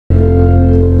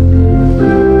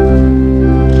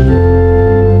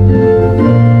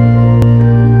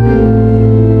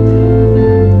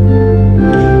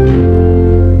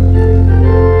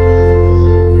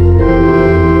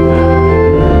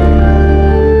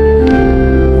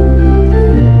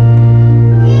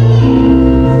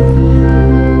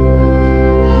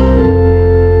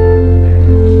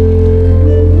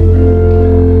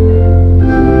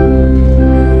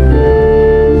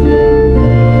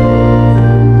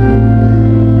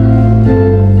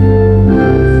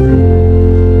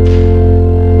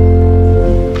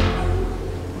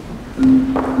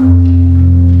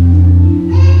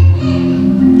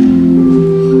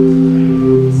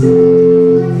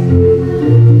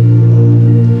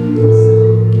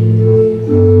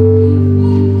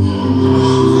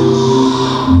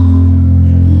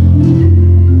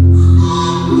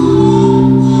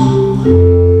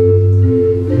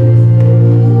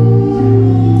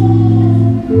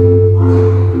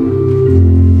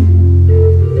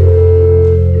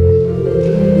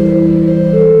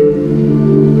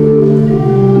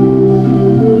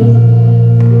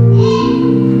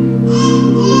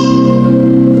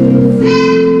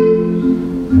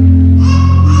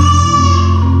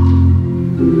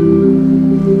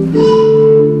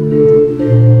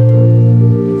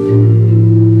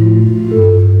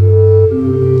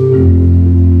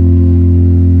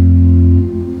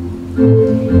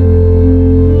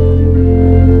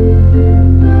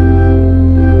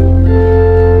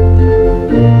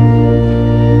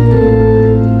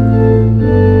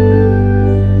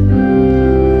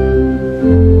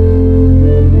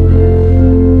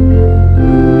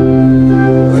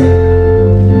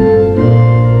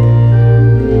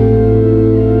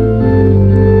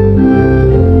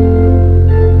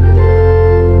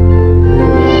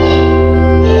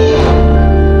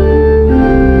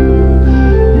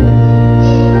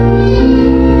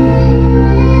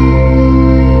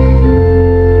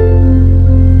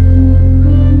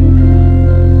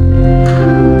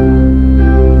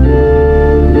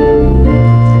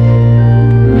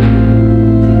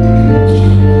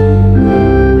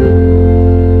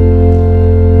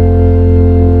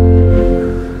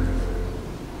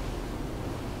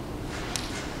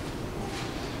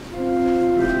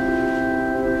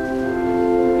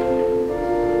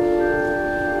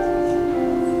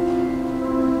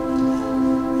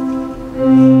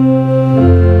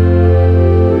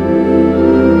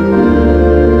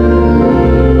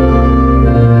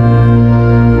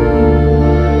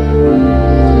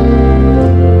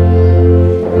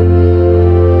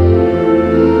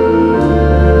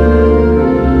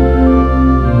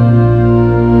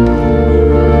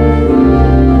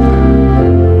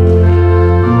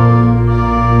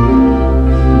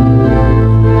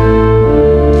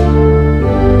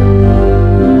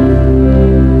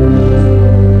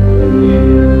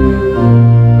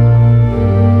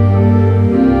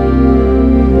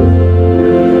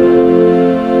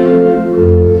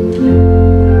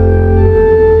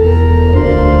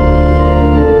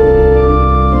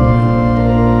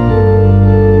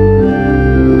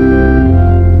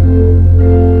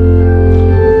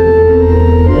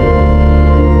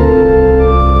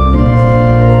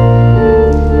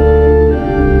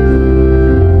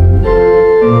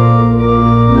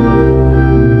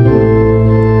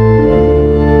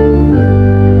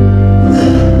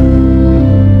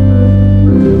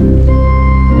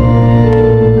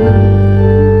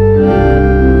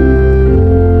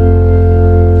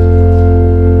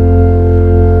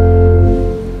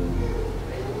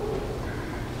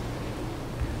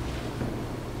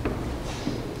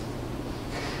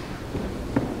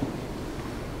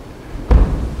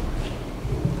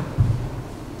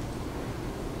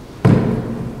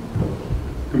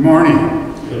Good morning.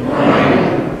 Good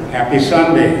morning. Happy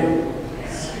Sunday.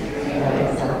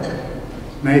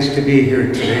 Nice to be here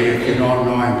today. If you don't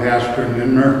know, I'm Pastor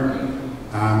Ninmer.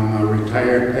 I'm a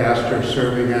retired pastor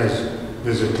serving as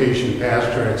visitation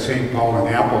pastor at St. Paul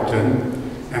in Appleton.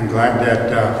 I'm glad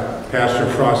that Pastor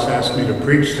Frost asked me to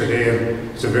preach today.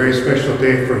 It's a very special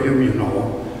day for him, you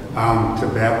know, to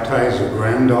baptize a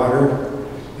granddaughter.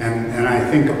 And I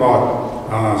think about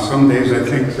some days I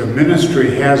think the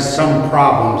ministry has some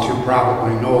problems. You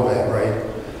probably know that, right?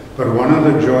 But one of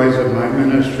the joys of my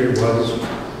ministry was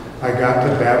I got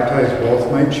to baptize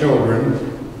both my children.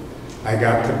 I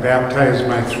got to baptize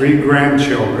my 3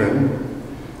 grandchildren.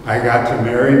 I got to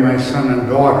marry my son and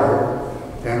daughter,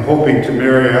 and hoping to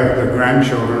marry the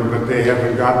grandchildren, but they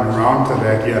haven't gotten around to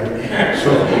that yet.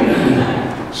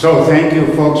 So thank you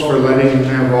folks for letting me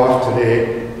have off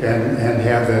today and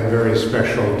have that very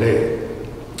special day.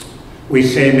 We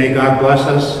say, may God bless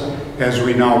us as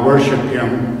we now worship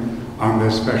Him on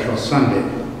this special Sunday.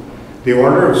 The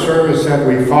order of service that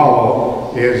we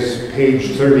follow is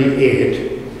page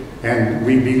 38, and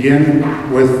we begin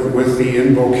with the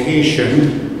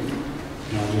invocation.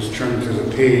 I'll just turn to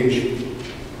the page.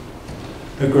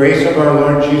 The grace of our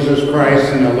Lord Jesus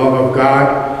Christ and the love of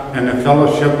God and the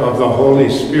fellowship of the Holy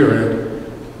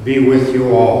Spirit be with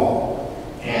you all.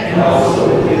 And also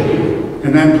with you.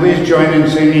 And then please join in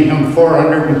singing hymn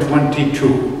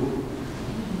 422.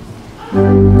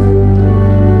 Yeah.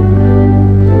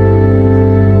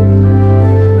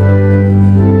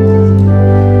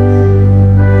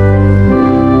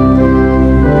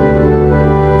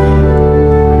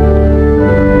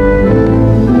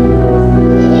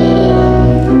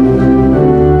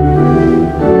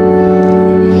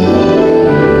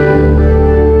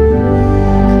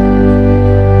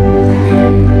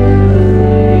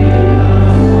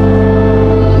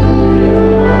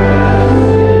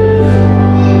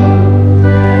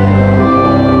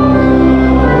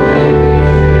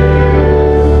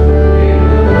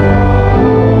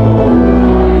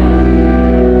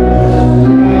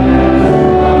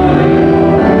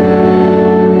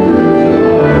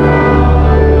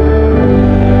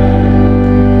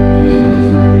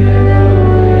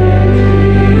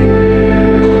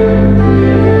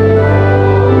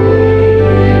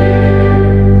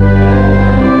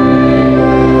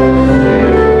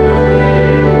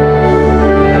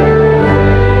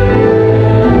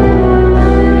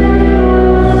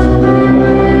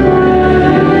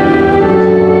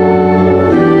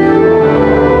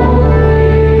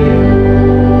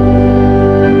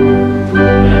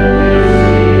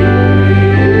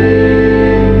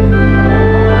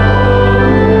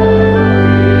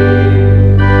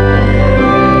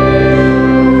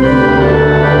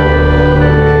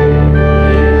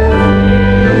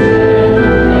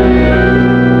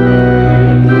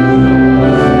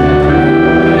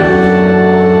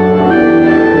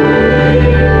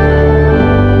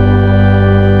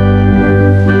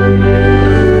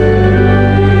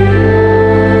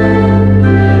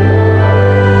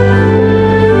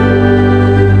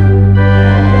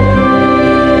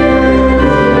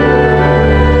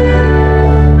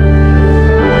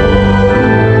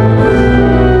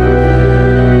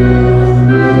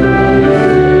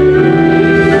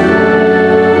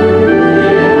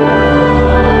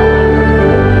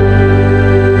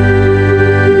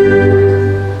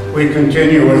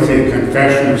 continue with the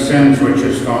confession of sins, which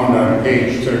is found on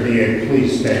page 38.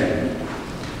 Please stand.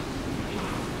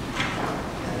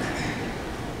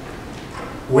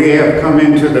 We have come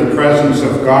into the presence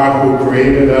of God who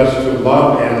created us to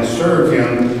love and serve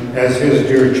him as his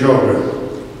dear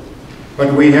children.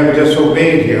 But we have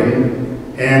disobeyed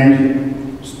him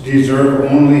and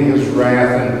deserve only his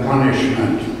wrath and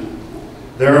punishment.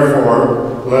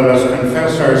 Therefore, let us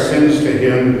confess our sins to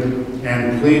him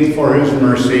and plead for his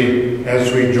mercy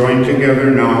as we join together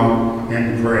now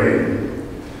in praying.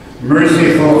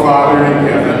 Merciful Father in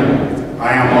heaven,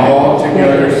 I am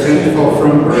altogether sinful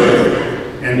from birth.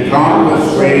 In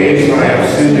countless ways I have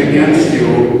sinned against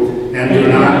you and do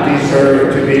not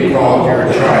deserve to be called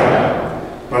your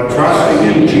child. But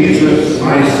trusting in Jesus,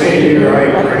 my Savior,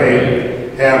 I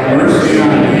pray, have mercy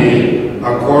on me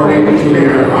according to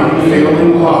your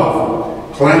unfailing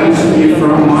love. Cleanse me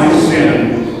from my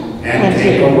sin and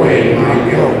take away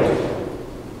my guilt.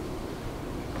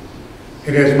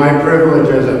 It is my privilege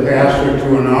as a pastor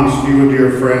to announce to you,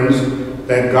 dear friends,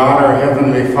 that God our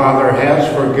Heavenly Father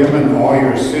has forgiven all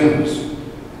your sins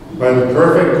by the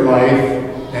perfect life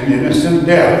and innocent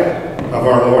death of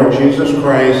our Lord Jesus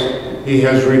Christ. He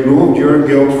has removed your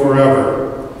guilt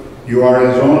forever. You are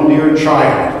his own dear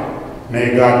child.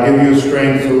 May God give you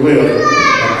strength to live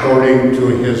according to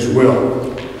his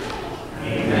will.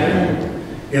 Amen.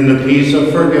 In the peace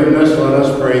of forgiveness, let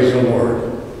us praise the Lord.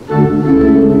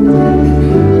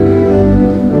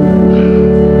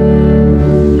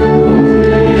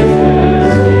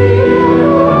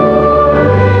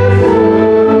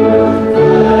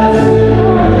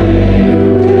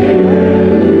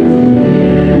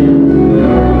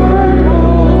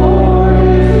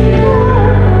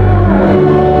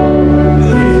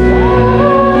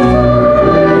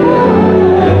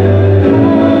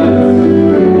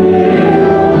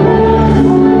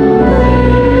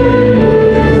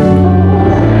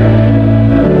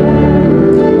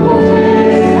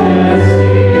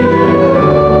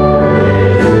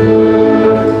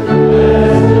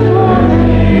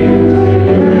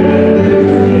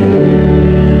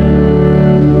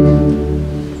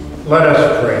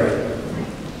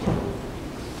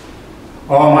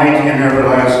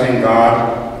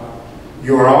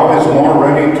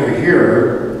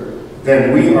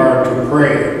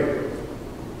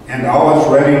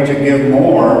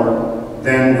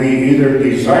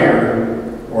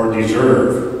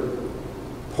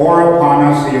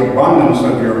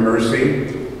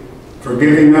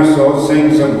 Forgiving us those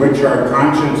things of which our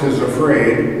conscience is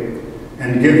afraid,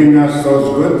 and giving us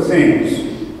those good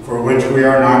things for which we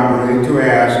are not worthy to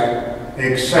ask,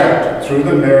 except through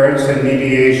the merits and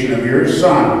mediation of your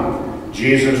Son,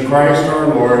 Jesus Christ our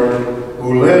Lord,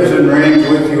 who lives and reigns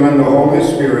with you in the Holy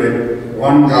Spirit,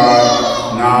 one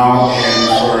God, now and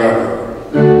forever.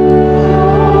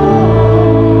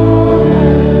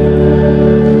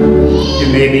 You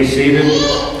may be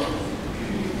seated.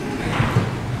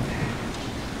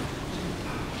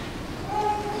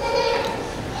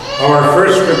 Our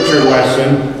first scripture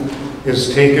lesson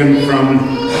is taken from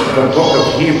the book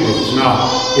of Hebrews. Now,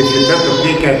 if you took a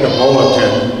peek at the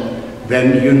bulletin,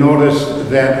 then you notice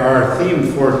that our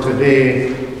theme for today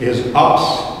is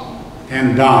ups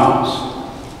and downs.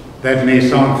 That may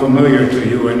sound familiar to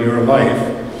you in your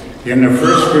life. In the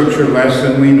first scripture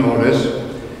lesson, we notice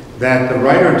that the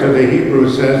writer to the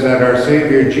Hebrews says that our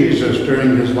Savior Jesus,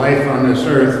 during his life on this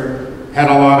earth, had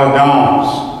a lot of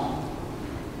downs.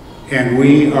 And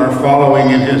we are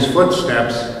following in his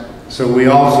footsteps, so we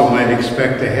also might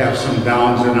expect to have some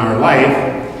downs in our life.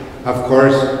 Of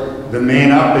course, the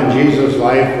main up in Jesus'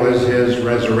 life was his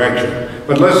resurrection.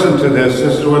 But listen to this.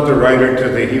 This is what the writer to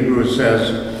the Hebrews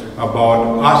says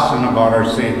about us and about our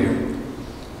Savior.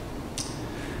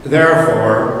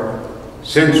 Therefore,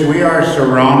 since we are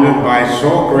surrounded by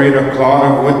so great a cloud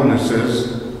of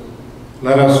witnesses,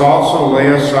 let us also lay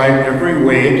aside every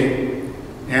weight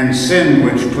and sin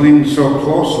which clings so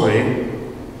closely,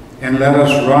 and let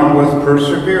us run with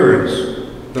perseverance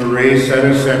the race that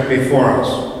is set before us,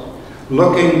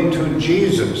 looking to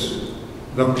Jesus,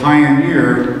 the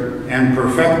pioneer and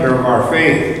perfecter of our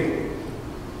faith,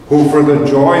 who for the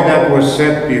joy that was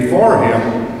set before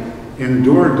him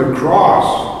endured the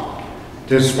cross,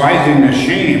 despising the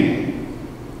shame,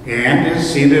 and is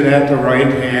seated at the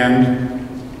right hand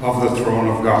of the throne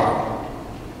of God.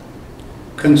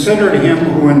 Consider him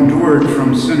who endured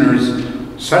from sinners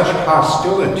such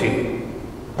hostility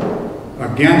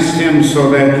against him, so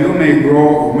that you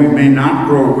may not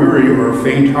grow weary or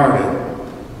faint-hearted.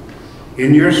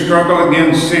 In your struggle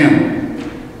against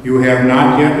sin, you have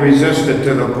not yet resisted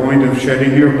to the point of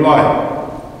shedding your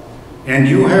blood, and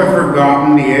you have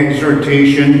forgotten the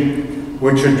exhortation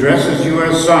which addresses you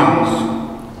as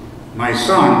sons. My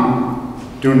son,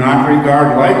 do not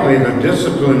regard lightly the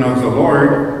discipline of the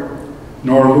Lord,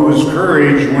 nor lose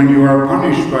courage when you are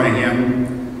punished by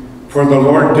him. For the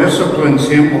Lord disciplines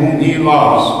him whom he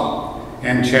loves,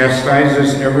 and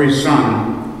chastises every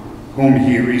son whom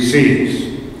he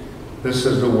receives. This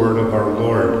is the word of our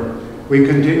Lord. We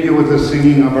continue with the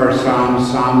singing of our psalm,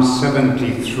 Psalm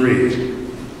 73.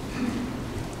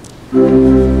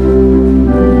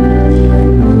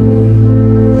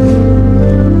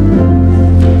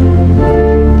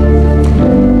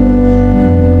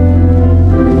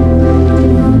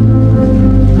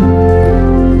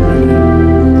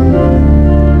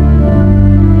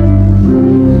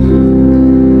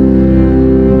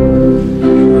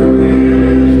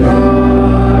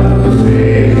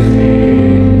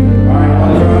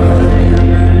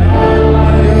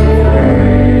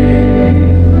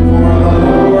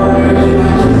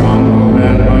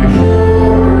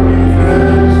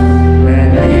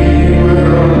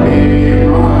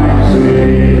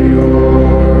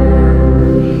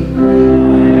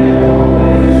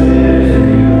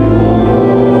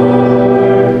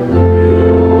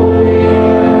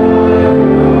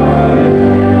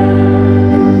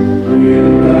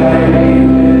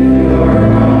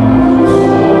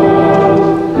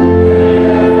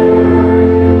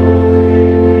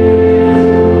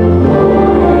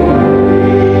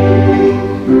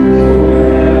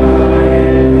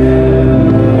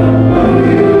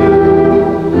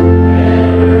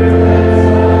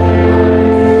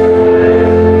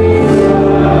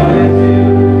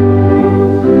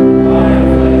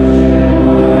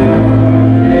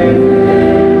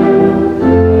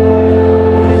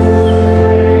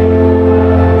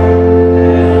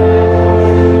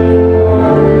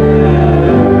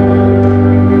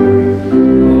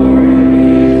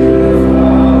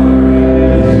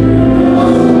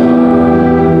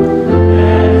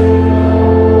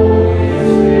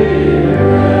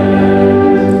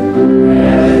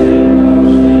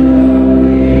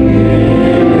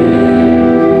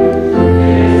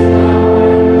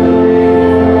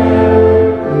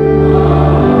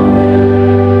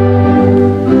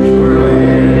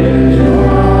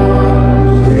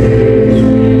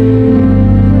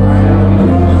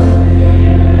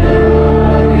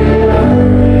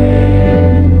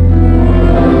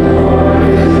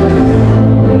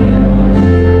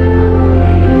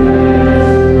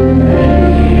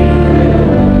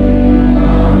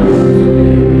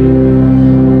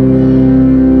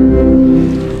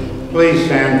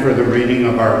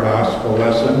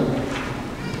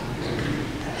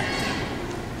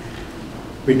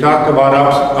 We talked about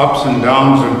ups and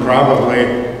downs, and probably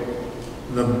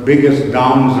the biggest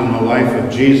downs in the life of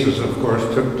Jesus, of course,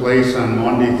 took place on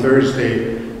Maundy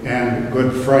Thursday and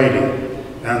Good Friday.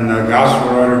 And the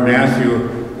Gospel writer Matthew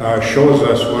shows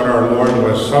us what our Lord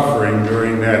was suffering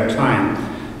during that time.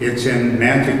 It's in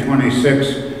Matthew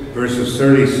 26, verses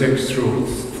 36 through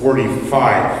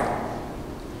 45.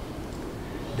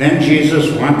 Then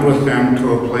Jesus went with them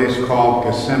to a place called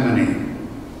Gethsemane.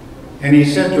 And he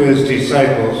said to his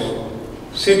disciples,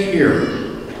 "Sit here,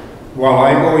 while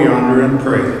I go yonder and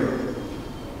pray."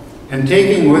 And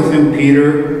taking with him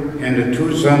Peter and the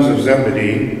two sons of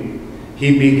Zebedee,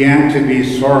 he began to be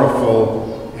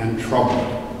sorrowful and troubled.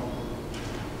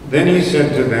 Then he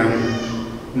said to them,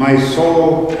 "My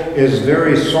soul is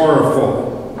very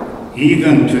sorrowful,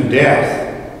 even to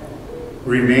death.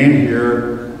 Remain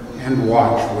here and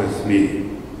watch with me."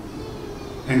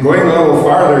 And going a little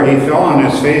farther, he fell on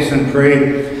his face and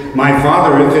prayed, "My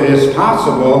Father, if it is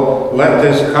possible, let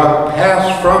this cup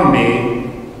pass from me.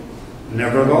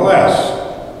 Nevertheless,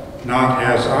 not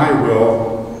as I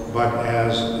will, but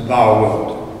as thou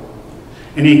wilt."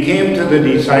 And he came to the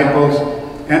disciples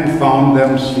and found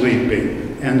them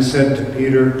sleeping, and said to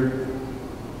Peter,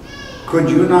 "Could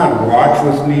you not watch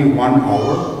with me 1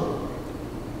 hour?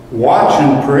 Watch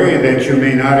and pray that you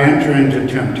may not enter into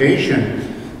temptation.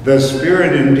 The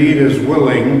spirit indeed is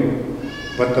willing,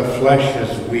 but the flesh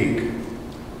is weak."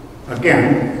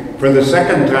 Again, for the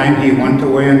second time, he went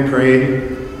away and prayed,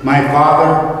 "My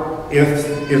Father,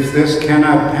 if this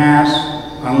cannot pass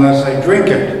unless I drink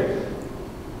it,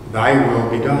 thy will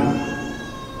be done."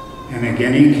 And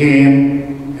again he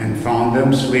came and found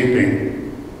them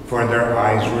sleeping, for their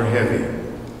eyes were heavy.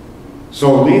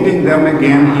 So leaving them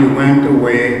again, he went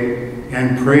away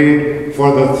and prayed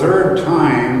for the third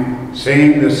time,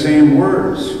 saying the same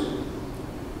words.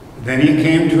 Then he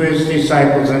came to his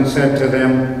disciples and said to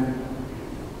them,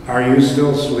 "Are you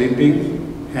still sleeping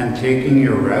and taking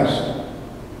your rest?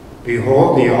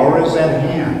 Behold, the hour is at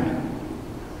hand,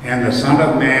 and the Son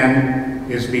of Man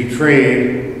is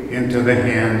betrayed into the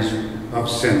hands of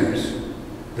sinners.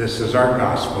 This is our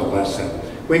gospel lesson.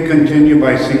 We continue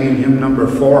by singing hymn number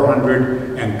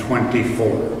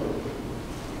 424.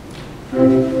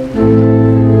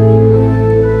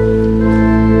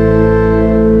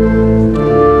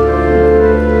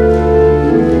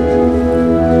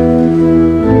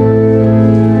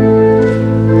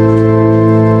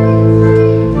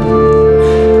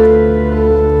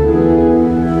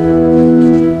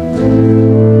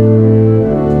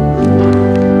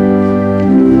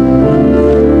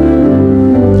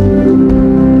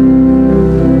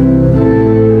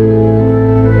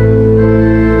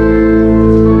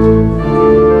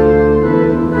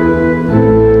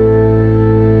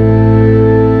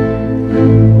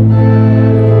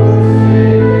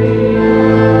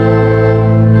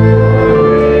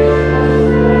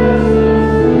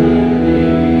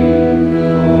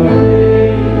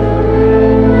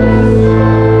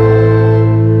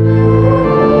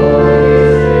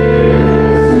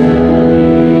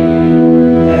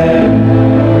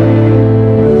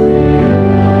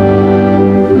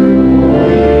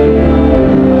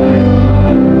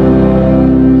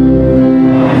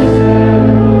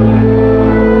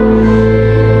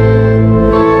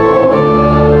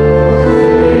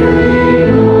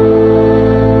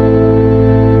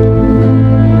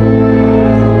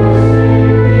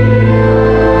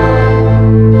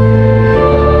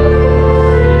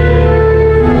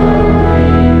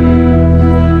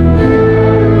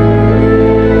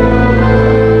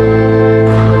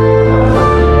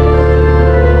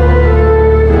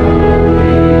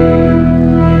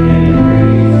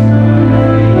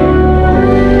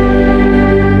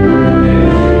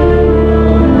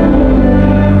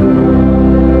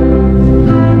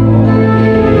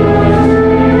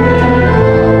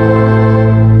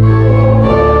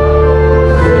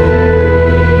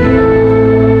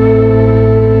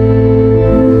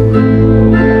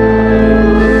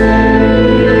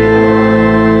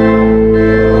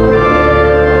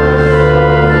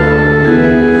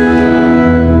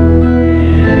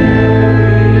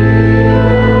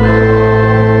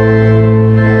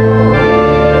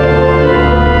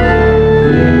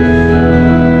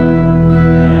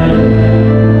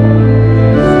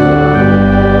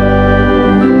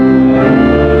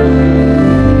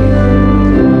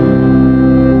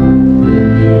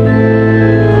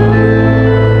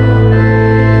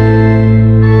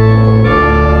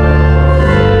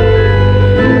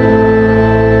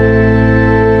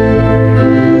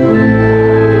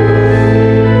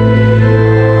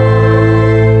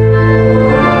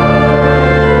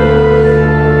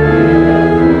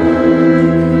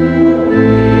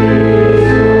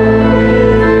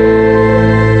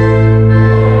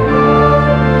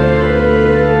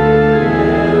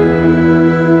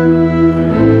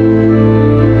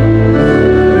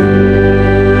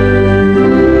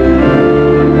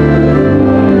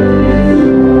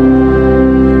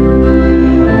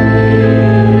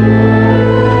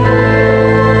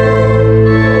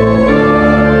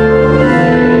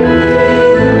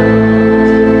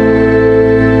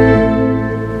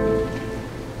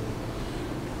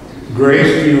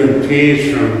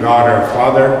 peace from God our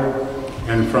Father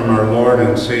and from our Lord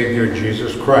and Savior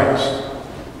Jesus Christ.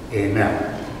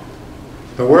 Amen.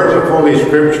 The words of Holy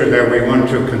Scripture that we want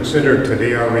to consider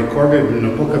today are recorded in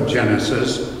the book of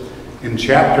Genesis in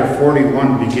chapter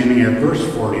 41, beginning at verse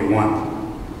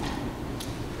 41.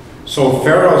 So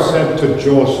Pharaoh said to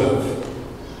Joseph,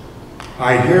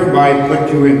 I hereby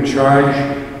put you in charge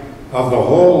of the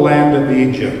whole land of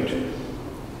Egypt.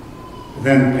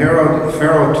 Then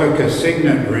Pharaoh took a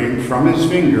signet ring from his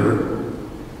finger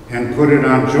and put it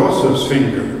on Joseph's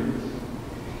finger.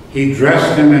 He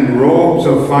dressed him in robes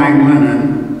of fine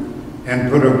linen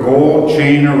and put a gold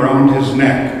chain around his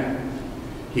neck.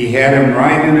 He had him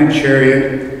ride in a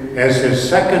chariot as his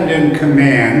second in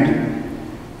command,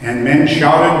 and men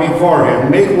shouted before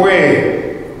him, "Make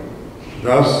way!"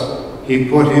 Thus he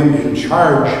put him in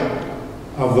charge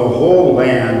of the whole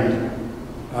land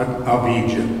of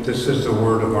Egypt. This is the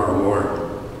word of our Lord.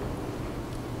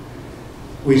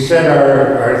 We said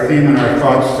our theme and our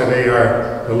thoughts today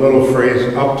are the little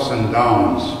phrase, ups and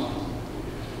downs.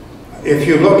 If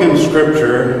you look in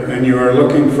Scripture and you are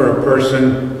looking for a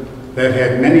person that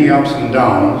had many ups and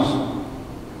downs,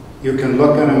 you can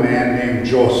look at a man named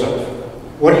Joseph.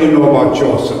 What do you know about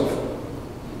Joseph?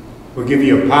 We'll give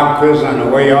you a pop quiz on the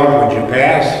way out. Would you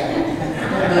pass?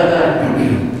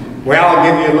 Well, I'll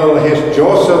give you a little history.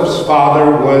 Joseph's father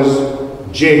was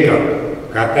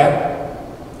Jacob. Got that?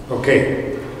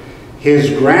 Okay.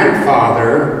 His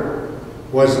grandfather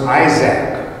was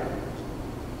Isaac.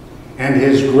 And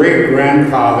his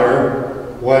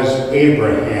great-grandfather was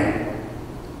Abraham.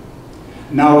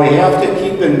 Now we have to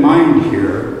keep in mind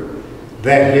here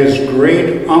that his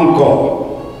great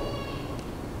uncle,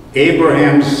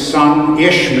 Abraham's son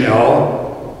Ishmael,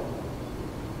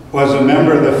 was a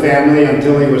member of the family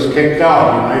until he was kicked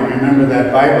out. You might remember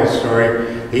that Bible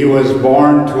story. He was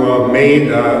born to a maid,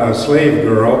 a slave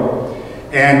girl,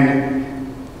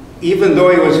 and even though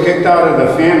he was kicked out of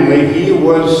the family, he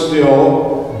was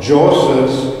still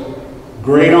Joseph's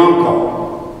great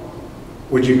uncle.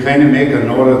 Would you kind of make a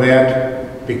note of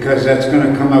that? Because that's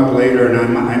going to come up later,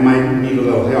 and I might need a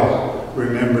little help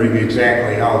remembering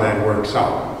exactly how that works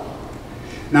out.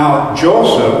 Now,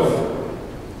 Joseph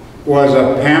was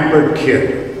a pampered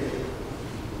kid.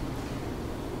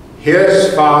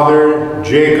 His father,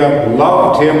 Jacob,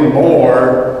 loved him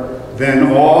more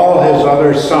than all his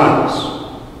other sons.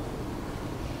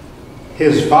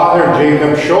 His father,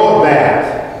 Jacob, showed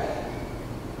that.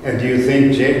 And do you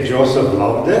think Joseph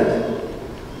loved it?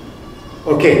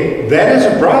 Okay, that is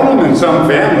a problem in some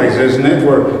families, isn't it?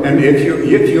 And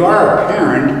if you are a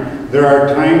parent, there are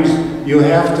times you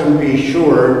have to be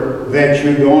sure that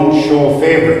you don't show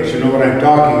favorites. You know what I'm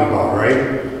talking about,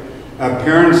 right?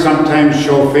 Parents sometimes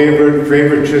show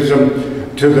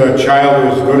favoritism to the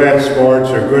child who's good at sports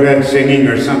or good at singing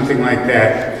or something like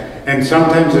that. And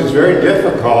sometimes it's very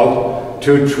difficult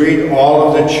to treat all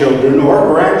of the children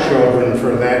or grandchildren,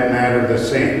 for that matter, the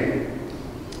same.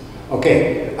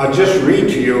 Okay, I'll just read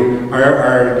to you,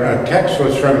 our text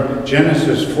was from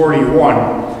Genesis 41.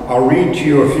 I'll read to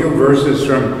you a few verses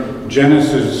from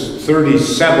Genesis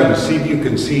 37, see if you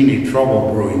can see any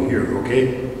trouble brewing here,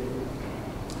 okay?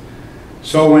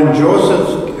 So when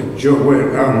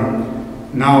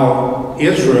now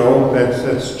Israel,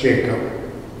 that's Jacob,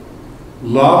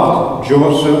 loved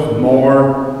Joseph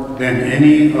more than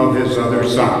any of his other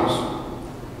sons,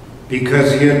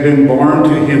 because he had been born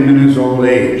to him in his old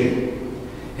age.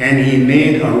 And he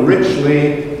made a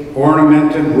richly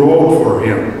ornamented robe for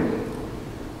him.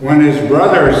 When his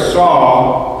brothers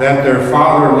saw that their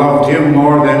father loved him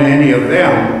more than any of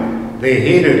them, they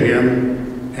hated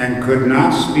him and could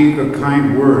not speak a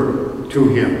kind word to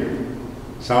him.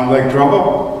 Sound like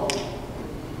trouble?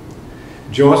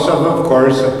 Joseph, of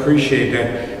course, appreciated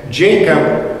that.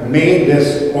 Jacob made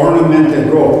this ornamented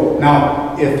robe.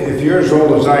 Now, if you're as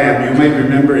old as I am, you might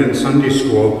remember in Sunday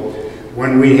school,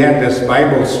 when we had this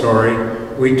Bible story,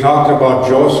 we talked about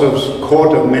Joseph's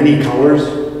coat of many colors.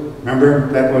 Remember?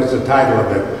 That was the title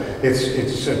of it.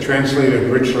 It's translated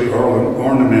richly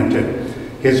ornamented.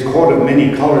 His coat of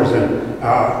many colors. And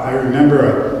I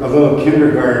remember a little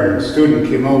kindergarten student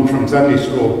came home from Sunday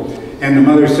school, and the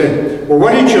mother said, "Well,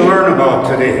 what did you learn about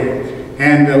today?"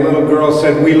 And the little girl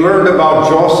said, "We learned about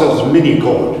Joseph's mini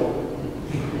coat."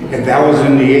 And that was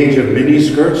in the age of mini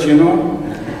skirts, you know.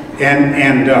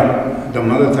 And the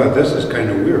mother thought, this is kind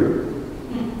of weird.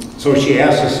 So she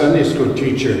asked the Sunday school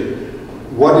teacher,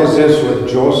 "What is this with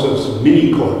Joseph's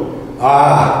mini coat?"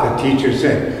 Ah, the teacher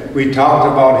said, "We talked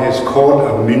about his coat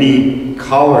of many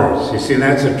colors." You see,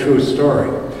 that's a true story.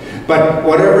 But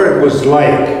whatever it was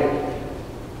like,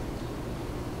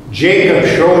 Jacob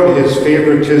showed his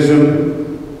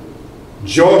favoritism.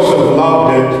 Joseph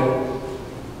loved it.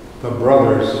 The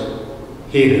brothers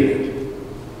hated it.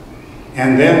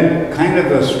 And then, kind of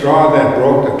the straw that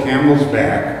broke the camel's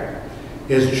back,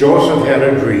 is Joseph had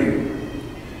a dream.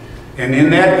 And in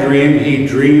that dream, he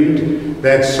dreamed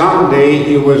that someday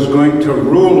he was going to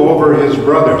rule over his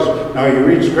brothers. Now, you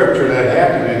read scripture, that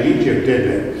happened in Egypt,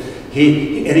 didn't it?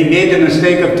 He made the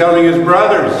mistake of telling his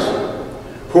brothers,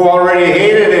 who already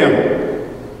hated him,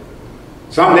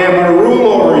 "Someday I'm going to rule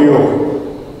over you."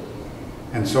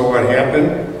 And so what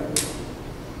happened?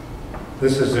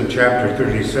 This is in chapter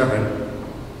 37.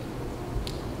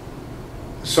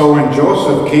 So when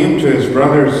Joseph came to his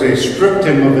brothers, they stripped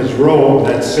him of his robe,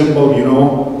 that symbol, you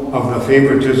know, of the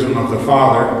favoritism of the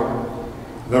father,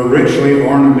 the richly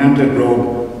ornamented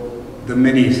robe, the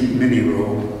mini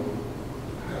robe,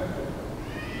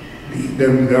 the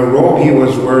robe he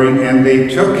was wearing, and they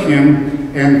took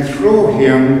him and threw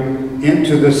him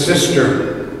into the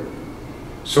cistern.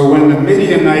 So when the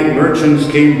Midianite merchants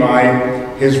came by,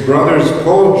 his brothers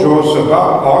pulled Joseph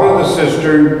up out of the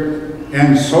cistern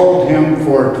and sold him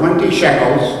for 20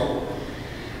 shekels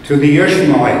to the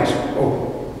Ishmaelites.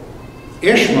 Oh,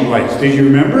 Ishmaelites, did you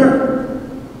remember?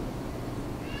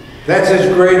 That's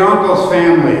his great uncle's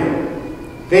family.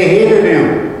 They hated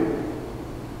him.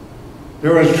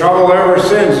 There was trouble ever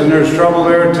since, and there's trouble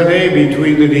there today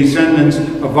between the descendants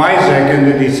of Isaac and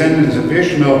the descendants of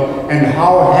Ishmael, and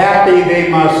how happy they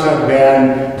must have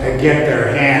been to get their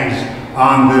hands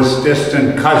on this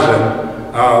distant cousin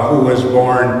who was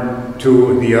born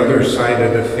to the other side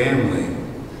of the family.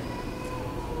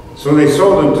 So they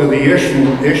sold him to the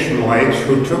Ishmaelites,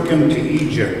 who took him to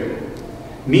Egypt.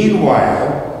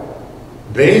 Meanwhile,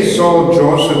 they sold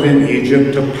Joseph in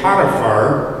Egypt to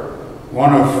Potiphar,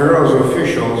 one of Pharaoh's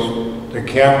officials, the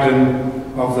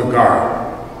captain of the guard.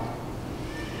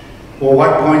 Well,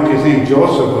 what point do you think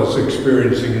Joseph was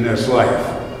experiencing in his life?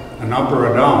 An up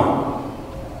or a down?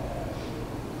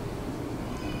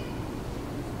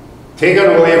 Taken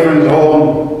away from his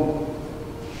home,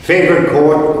 favorite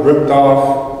coat ripped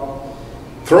off,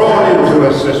 thrown into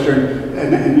a cistern.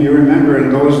 And you remember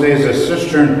in those days a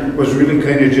cistern was really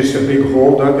kind of just a big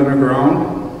hole dug in the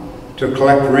ground to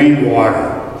collect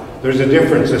rainwater. There's a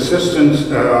difference. A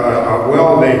cistern's a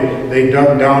well they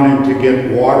dug down in to get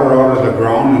water out of the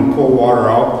ground and pull water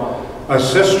out. A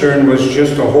cistern was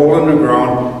just a hole in the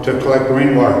ground to collect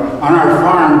rainwater. On our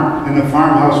farm, in the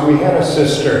farmhouse, we had a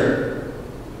cistern.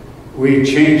 We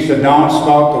changed the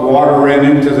downspout, the water ran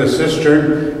into the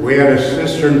cistern. We had a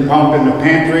cistern pump in the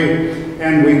pantry,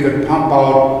 and we could pump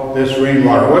out this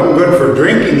rainwater. It wasn't good for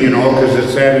drinking, you know, because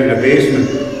it sat in the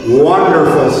basement.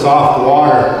 Wonderful soft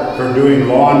water for doing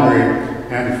laundry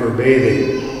and for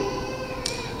bathing.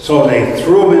 So they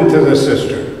threw him into the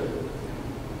cistern.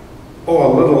 Oh,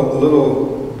 a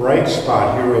little bright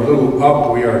spot here, a little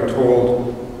up, we are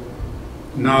told.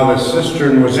 Now the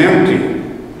cistern was empty.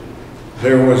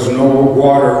 There was no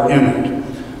water in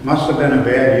it. Must have been a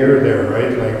bad year there,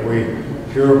 right? Like we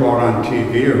hear about on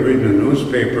TV or read in the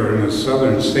newspaper in the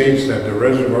southern states that the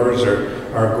reservoirs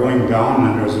are going down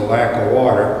and there's a lack of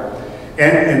water.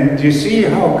 And do you see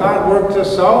how God worked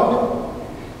this out?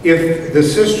 If the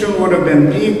cistern would have been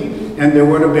deep and there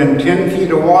would have been 10 feet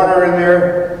of water in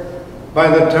there, by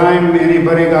the time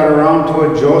anybody got around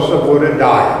to it, Joseph would have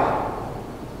died.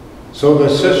 So the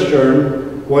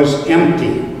cistern was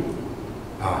empty.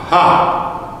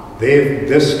 Aha!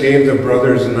 This gave the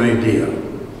brothers an idea.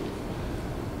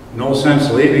 No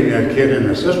sense leaving that kid in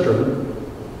the cistern.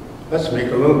 Let's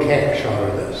make a little cash out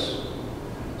of this.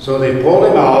 So they pulled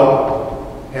him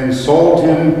out and sold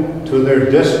him to their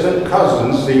distant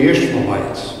cousins, the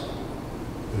Ishmaelites.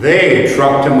 They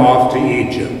trucked him off to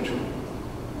Egypt.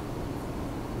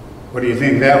 What do you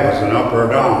think that was, an up or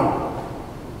a down?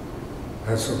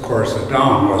 That's, of course, a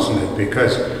down, wasn't it?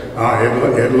 Because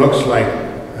it looks like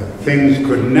things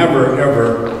could never,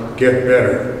 ever get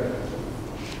better.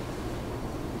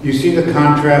 You see the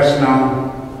contrast now?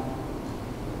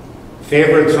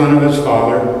 Favorite son of his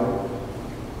father,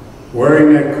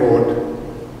 wearing that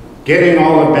coat, getting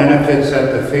all the benefits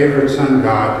that the favorite son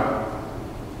got.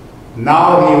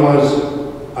 Now he was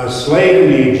a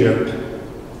slave in Egypt,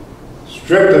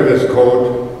 stripped of his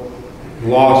coat,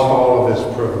 lost all of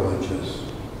his privileges.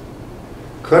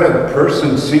 Could a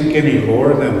person sink any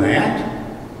lower than that?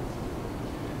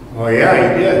 Well,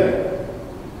 yeah, he did.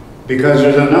 Because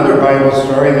there's another Bible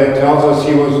story that tells us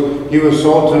he was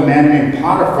sold to a man named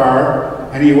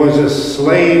Potiphar, and he was a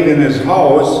slave in his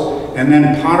house, and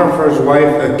then Potiphar's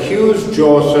wife accused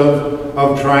Joseph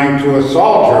of trying to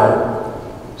assault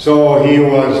her, so he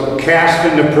was cast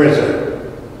into prison.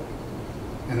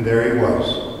 And there he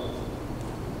was,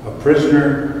 a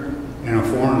prisoner in a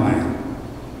foreign land.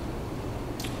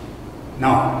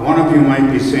 Now, one of you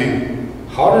might be saying,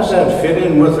 how does that fit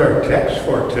in with our text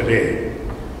for today?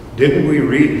 Didn't we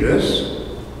read this?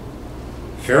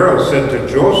 Pharaoh said to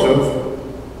Joseph,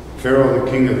 Pharaoh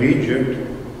the king of Egypt,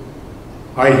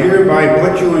 I hereby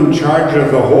put you in charge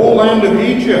of the whole land of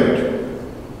Egypt.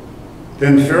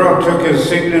 Then Pharaoh took his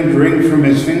signet ring from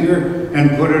his finger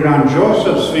and put it on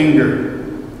Joseph's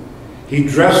finger. He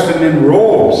dressed him in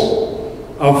robes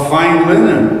of fine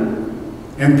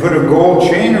linen and put a gold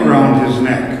chain around his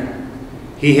neck.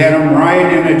 He had him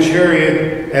ride in a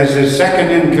chariot as his second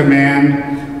in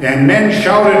command, and men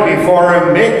shouted before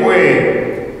him, make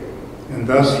way! And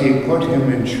thus he put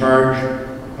him in charge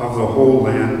of the whole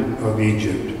land of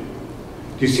Egypt.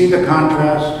 Do you see the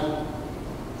contrast?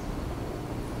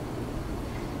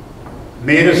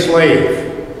 Made a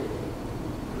slave,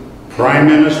 prime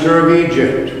minister of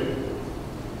Egypt,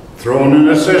 thrown in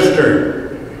a cistern,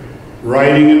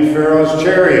 riding in Pharaoh's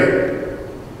chariot,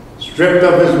 stripped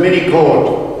of his mini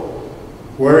coat,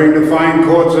 wearing the fine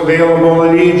coats available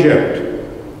in Egypt,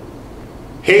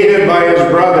 hated by his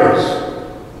brothers,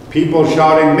 people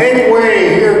shouting, make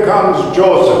way, here comes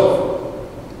Joseph.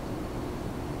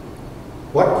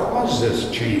 What caused this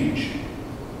change?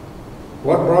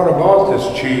 What brought about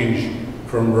this change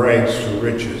from rags to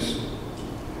riches?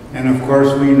 And of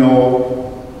course we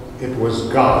know it was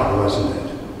God, wasn't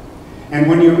it? And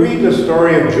when you read the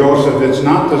story of Joseph, it's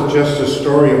not just a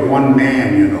story of one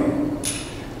man, you know.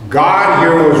 God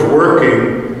here was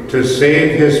working to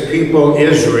save his people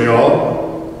Israel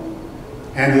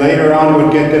And later on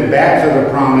would get them back to the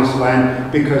promised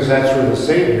land because that's where the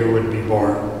Savior would be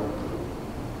born.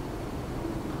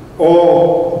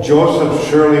 Oh, Joseph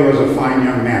surely was a fine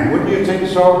young man. Wouldn't you think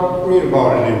so? Read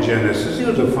about it in Genesis. He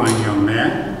was a fine young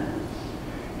man.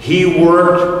 He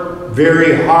worked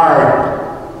very hard.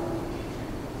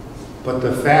 But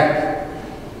the fact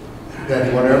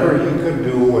that whatever he could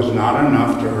do was not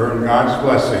enough to earn God's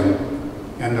blessing,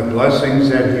 and the blessings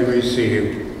that he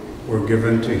received were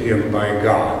given to him by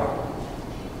God.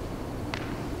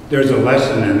 There's a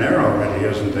lesson in there already,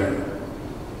 isn't there?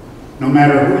 No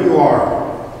matter who you are,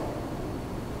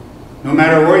 no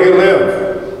matter where you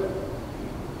live,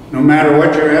 no matter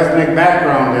what your ethnic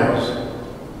background is,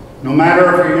 no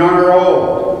matter if you're young or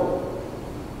old,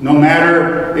 no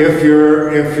matter if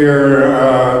you're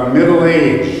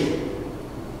middle-aged,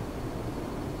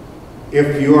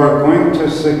 if you are going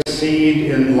to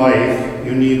succeed in life,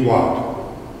 you need what?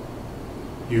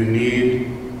 You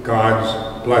need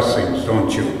God's blessings,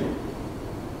 don't you?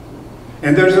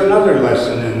 And there's another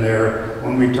lesson in there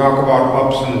when we talk about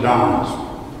ups and downs.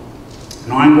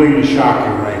 Now I'm going to shock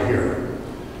you right here.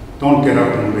 Don't get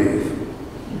up and leave.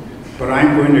 But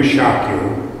I'm going to shock you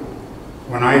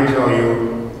when I tell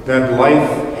you that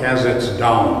life has its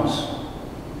downs.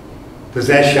 Does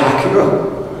that shock you?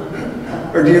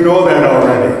 Or do you know that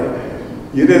already?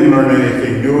 You didn't learn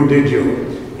anything new, did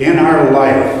you? In our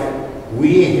life,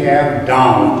 we have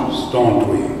downs, don't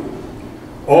we?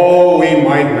 Oh, we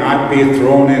might not be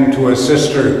thrown into a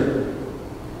cistern.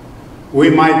 We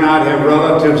might not have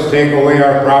relatives take away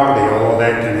our property, although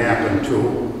that can happen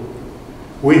too.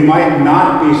 We might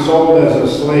not be sold as a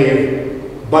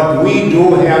slave, but we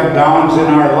do have downs in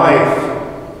our life.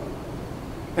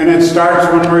 And it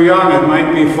starts when we're young. It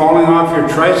might be falling off your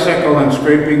tricycle and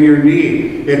scraping your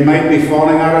knee. It might be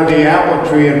falling out of the apple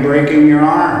tree and breaking your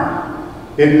arm.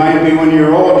 It might be when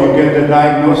you're old, you get the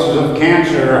diagnosis of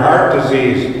cancer or heart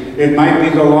disease. It might be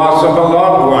the loss of a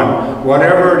loved one.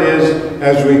 Whatever it is,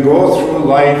 as we go through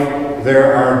life,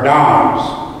 there are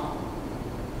downs.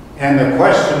 And the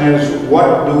question is,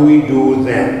 what do we do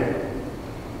then?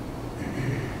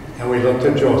 And we look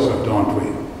to Joseph, don't we?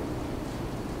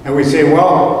 And we say,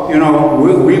 well, you know,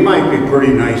 we might be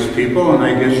pretty nice people, and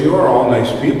I guess you're all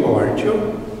nice people, aren't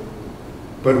you?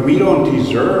 But we don't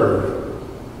deserve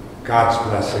God's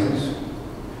blessings.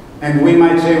 And we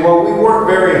might say, well, we work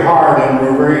very hard and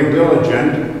we're very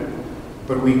diligent,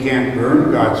 but we can't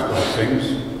earn God's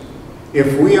blessings.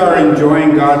 If we are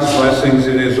enjoying God's blessings,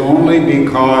 it is only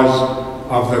because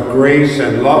of the grace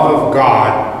and love of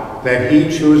God that he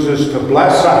chooses to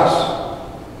bless us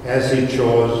as he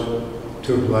chose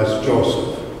to bless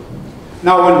Joseph.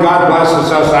 Now, when God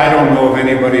blesses us, I don't know if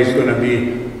anybody's going to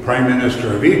be Prime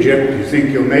Minister of Egypt. Do you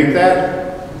think you'll make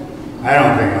that? I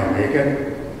don't think I'll make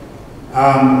it.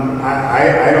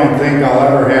 I don't think I'll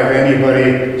ever have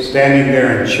anybody standing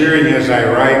there and cheering as I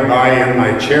ride by in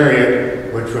my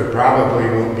chariot, which would probably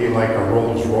be like a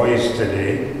Rolls Royce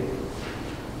today.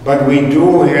 But we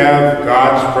do have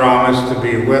God's promise to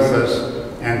be with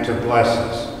us and to bless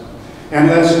us. And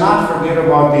let's not forget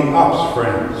about the ups,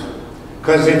 friends.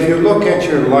 Because if you look at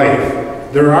your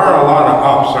life, there are a lot of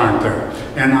ups, aren't there?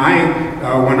 And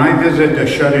when I visit the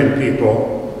shut-in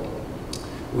people,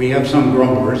 we have some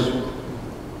grumblers.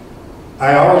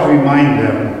 I always remind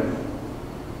them,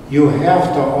 you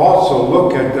have to also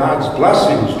look at God's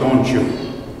blessings, don't you?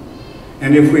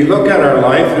 And if we look at our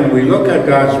life and we look at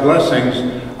God's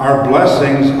blessings, our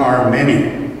blessings are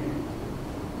many.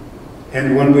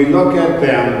 And when we look at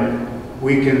them,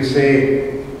 we can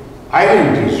say, I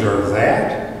didn't deserve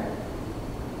that.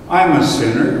 I'm a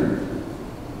sinner.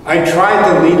 I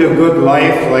tried to lead a good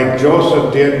life like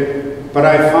Joseph did, but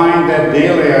I find that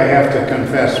daily I have to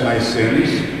confess my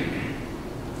sins.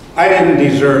 I didn't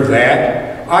deserve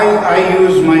that. I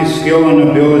use my skill and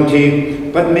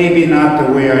ability, but maybe not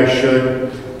the way I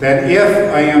should. That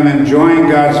if I am enjoying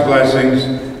God's blessings,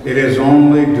 it is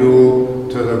only due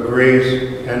to the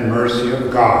grace and mercy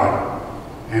of God,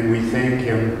 and we thank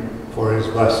him for his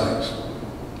blessings.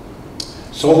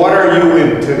 So what are you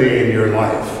in today in your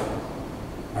life?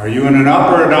 Are you in an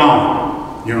up or a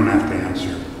down? You don't have to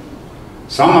answer.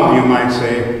 Some of you might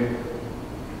say,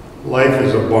 life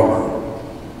is a bummer.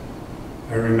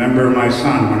 I remember my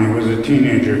son, when he was a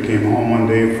teenager, came home one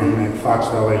day from Fox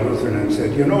Valley Lutheran and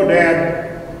said, you know,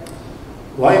 Dad,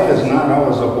 life is not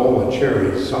always a bowl of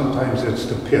cherries. Sometimes it's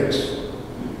the pits.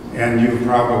 And you've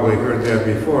probably heard that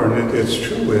before, and it's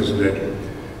true, isn't it?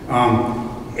 Or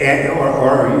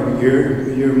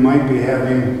you might be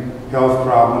having health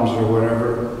problems or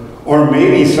whatever. Or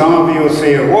maybe some of you will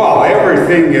say, well,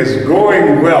 everything is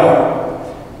going well.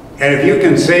 And if you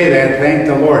can say that, thank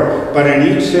the Lord. But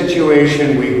in each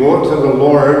situation, we go to the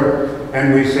Lord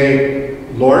and we say,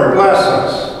 Lord, bless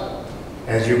us,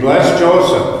 as you blessed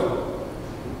Joseph,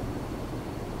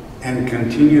 and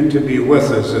continue to be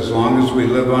with us as long as we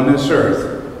live on this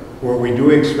earth, where we do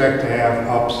expect to have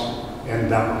ups and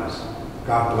downs.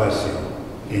 God bless you.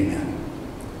 Amen.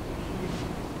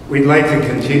 We'd like to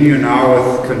continue now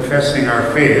with confessing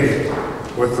our faith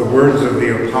with the words of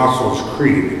the Apostles'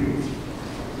 Creed.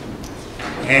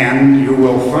 And you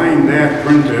will find that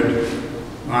printed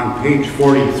on page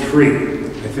 43.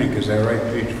 I think, is that right?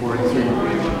 Page 43?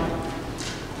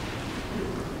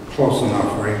 Close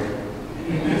enough, right?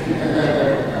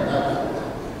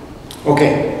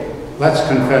 Okay, let's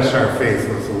confess our faith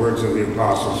with the words of the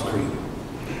Apostles' Creed.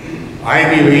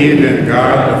 I believe in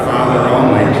God the Father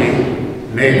Almighty,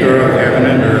 maker of heaven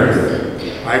and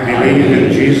earth. I believe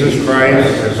in Jesus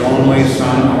Christ, his only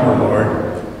Son, our Lord,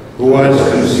 who was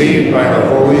conceived by the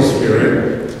Holy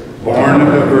Spirit, born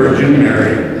of the Virgin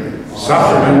Mary,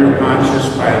 suffered under Pontius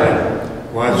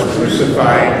Pilate, was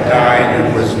crucified, died,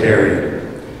 and was buried.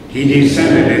 He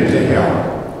descended into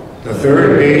hell. The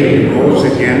third day he rose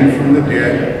again from the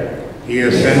dead. He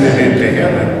ascended into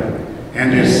heaven,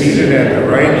 and is seated at the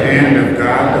right hand of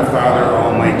God the Father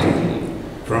Almighty.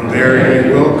 From there he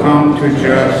will come to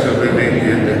judge the living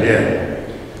and the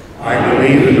dead. I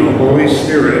believe in the Holy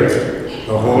Spirit,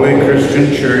 the Holy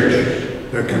Christian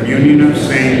Church, the communion of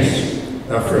saints,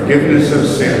 the forgiveness of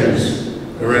sins,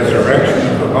 the resurrection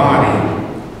of the body,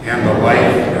 and the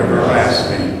life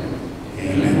everlasting.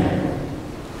 Amen.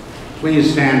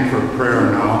 Please stand for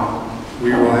prayer now.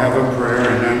 We will have a prayer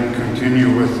and then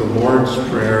continue with the Lord's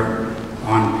Prayer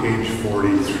on page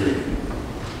 43.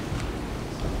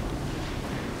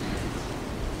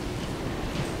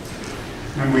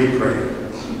 And we pray.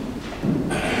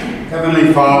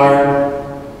 Heavenly Father,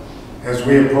 as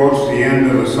we approach the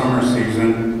end of the summer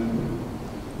season,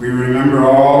 we remember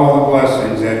all of the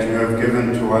blessings that you have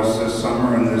given to us this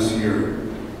summer and this year.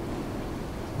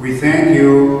 We thank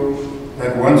you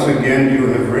that once again you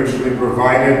have richly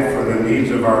provided for the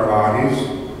needs of our bodies.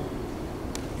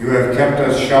 You have kept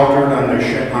us sheltered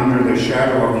under the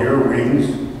shadow of your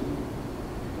wings.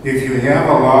 If you have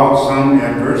allowed some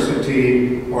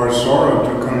adversity or sorrow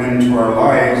to come into our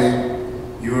lives,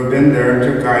 you have been there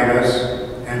to guide us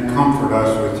and comfort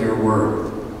us with your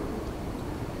word.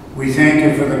 We thank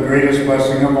you for the greatest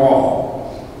blessing of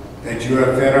all, that you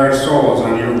have fed our souls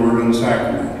on your word and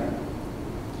sacrament.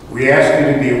 We ask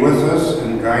you to be with us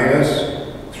and guide us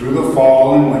through the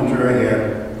fall and winter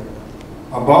ahead.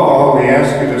 Above all, we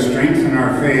ask you to strengthen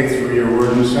our faith through your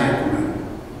word and sacrament.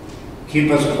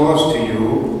 Keep us close to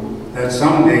you, that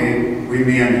someday we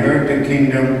may inherit the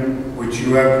kingdom which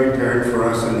you have prepared for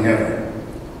us in heaven.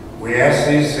 We ask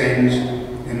these things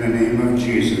in the name of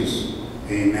Jesus.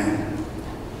 Amen.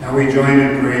 Now we join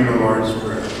in praying the Lord's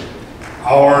Prayer.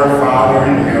 Our Father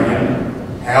in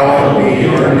heaven, hallowed be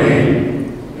your name.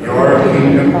 Your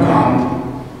kingdom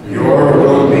come. Your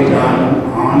will be done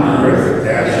on earth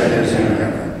as it is in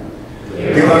heaven.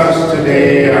 Give us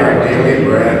today our daily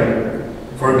bread.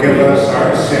 Forgive us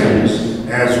our sins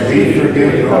as we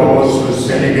forgive those who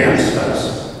sin against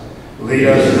us. Lead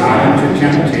us not into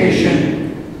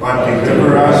temptation, but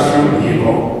deliver us from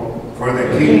evil. For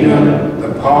the kingdom,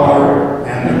 the power,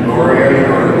 and the glory are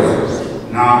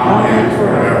yours, now and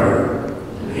forever.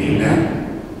 Amen.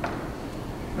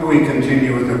 Now we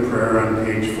continue with the prayer on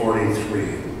page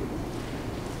 43.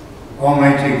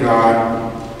 Almighty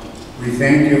God, we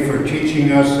thank you for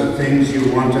teaching us the things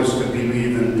you want us to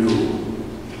believe and do.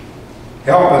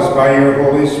 Help us by your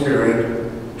Holy Spirit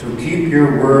to keep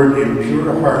your word in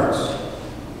pure hearts,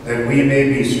 that we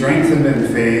may be strengthened in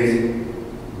faith,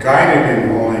 guided in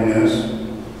holiness,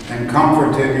 and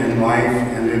comforted in life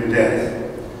and in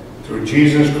death. Through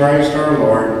Jesus Christ our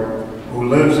Lord, who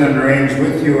lives and reigns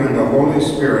with you in the Holy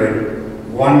Spirit,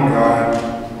 one God,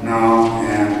 now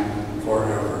and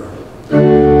forever.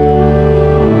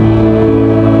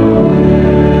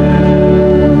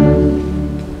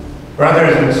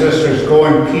 Brothers and sisters, go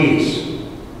in peace,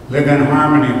 live in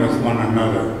harmony with one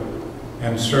another,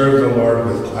 and serve the Lord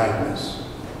with gladness.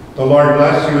 The Lord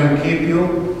bless you and keep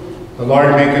you. The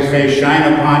Lord make his face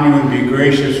shine upon you and be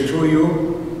gracious to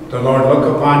you. The Lord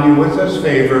look upon you with his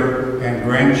favor and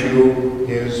grant you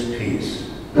his peace.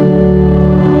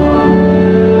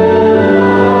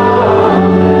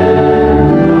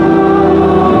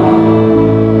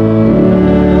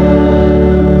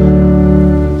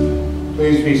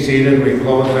 Please be seated. We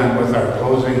close then with our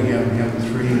closing hymn, hymn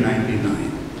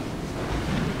 399.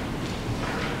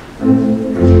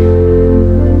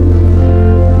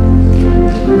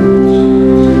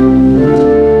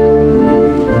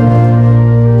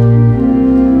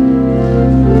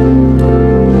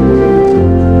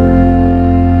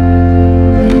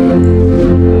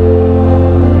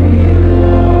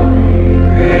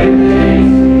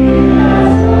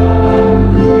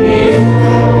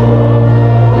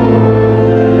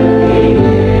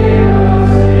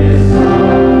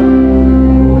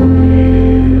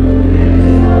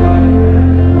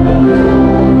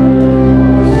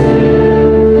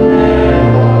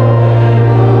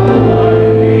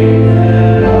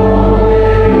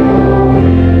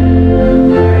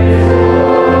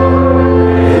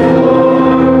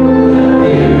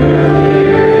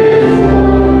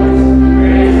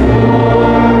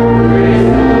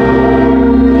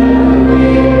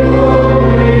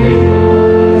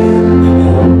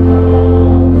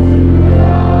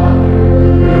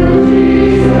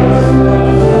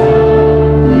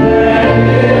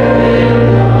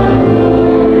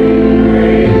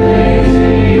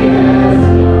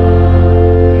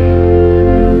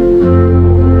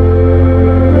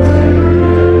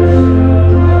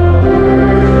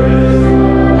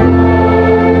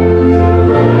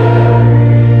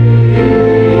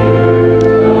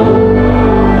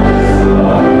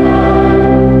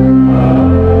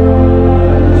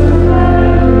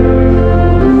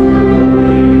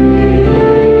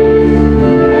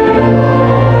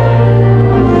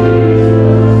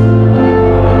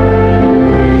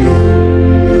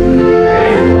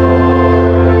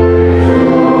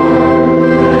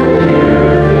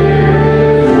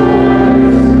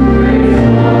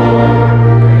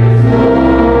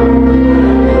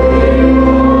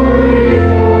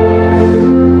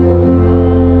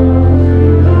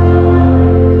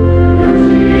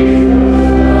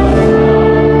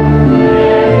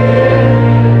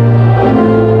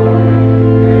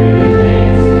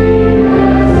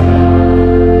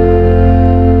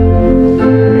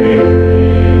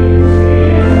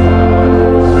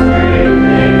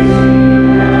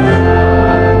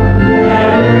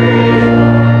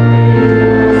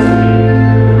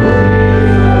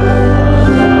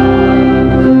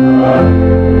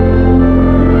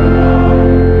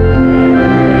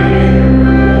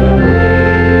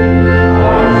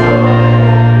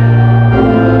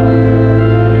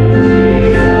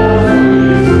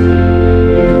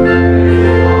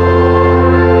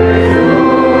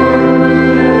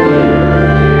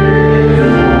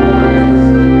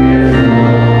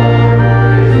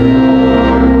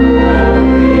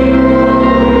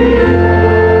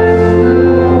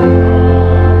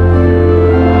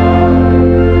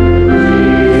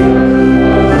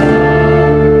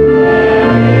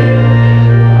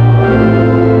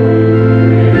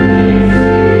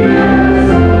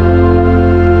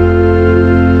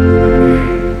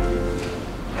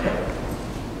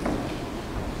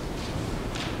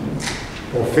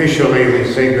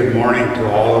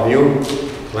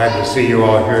 you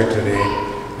all here today.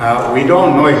 We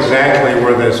don't know exactly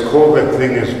where this COVID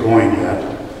thing is going yet,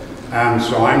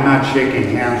 so I'm not shaking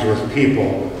hands with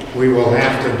people. We will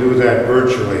have to do that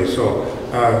virtually. So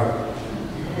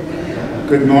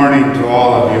good morning to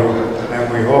all of you,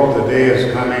 and we hope the day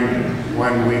is coming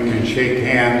when we can shake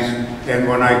hands and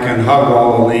when I can hug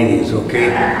all the ladies,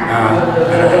 okay?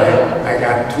 I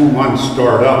got 2 months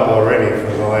stored up already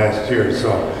for the last year, so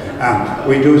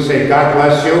we do say God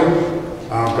bless you,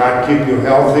 God keep you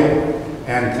healthy,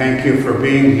 and thank you for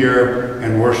being here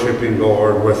and worshiping the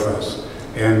Lord with us.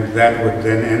 And that would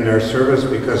then end our service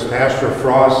because Pastor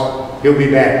Frost, he'll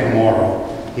be back tomorrow.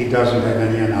 He doesn't have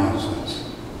any announcements.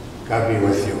 God be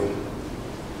with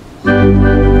you.